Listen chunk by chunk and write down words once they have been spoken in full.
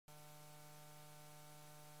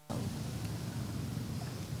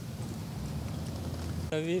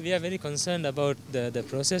We are very concerned about the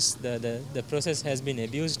process. The process has been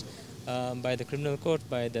abused by the criminal court,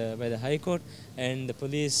 by the High Court, and the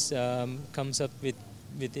police comes up with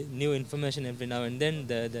new information every now and then.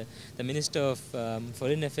 The Minister of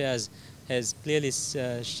Foreign Affairs has clearly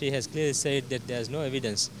said that there is no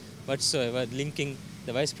evidence whatsoever linking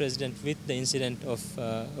the Vice President with the incident of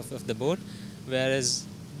the boat, whereas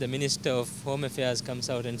the Minister of Home Affairs comes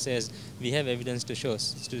out and says we have evidence to show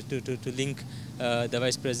to link the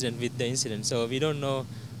Vice President with the incident. So we don't know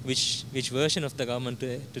which version of the government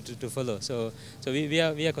to follow. So we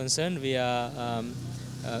are concerned. We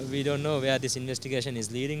don't know where this investigation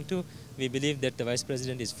is leading to. We believe that the Vice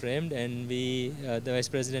President is framed, and the Vice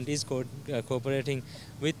President is cooperating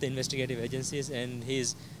with the investigative agencies, and he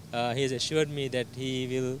has assured me that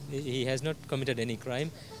he has not committed any crime,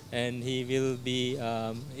 and he will be,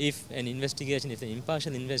 if an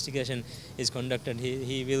impartial investigation is conducted,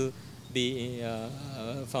 he will be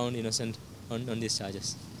found innocent on these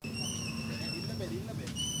charges.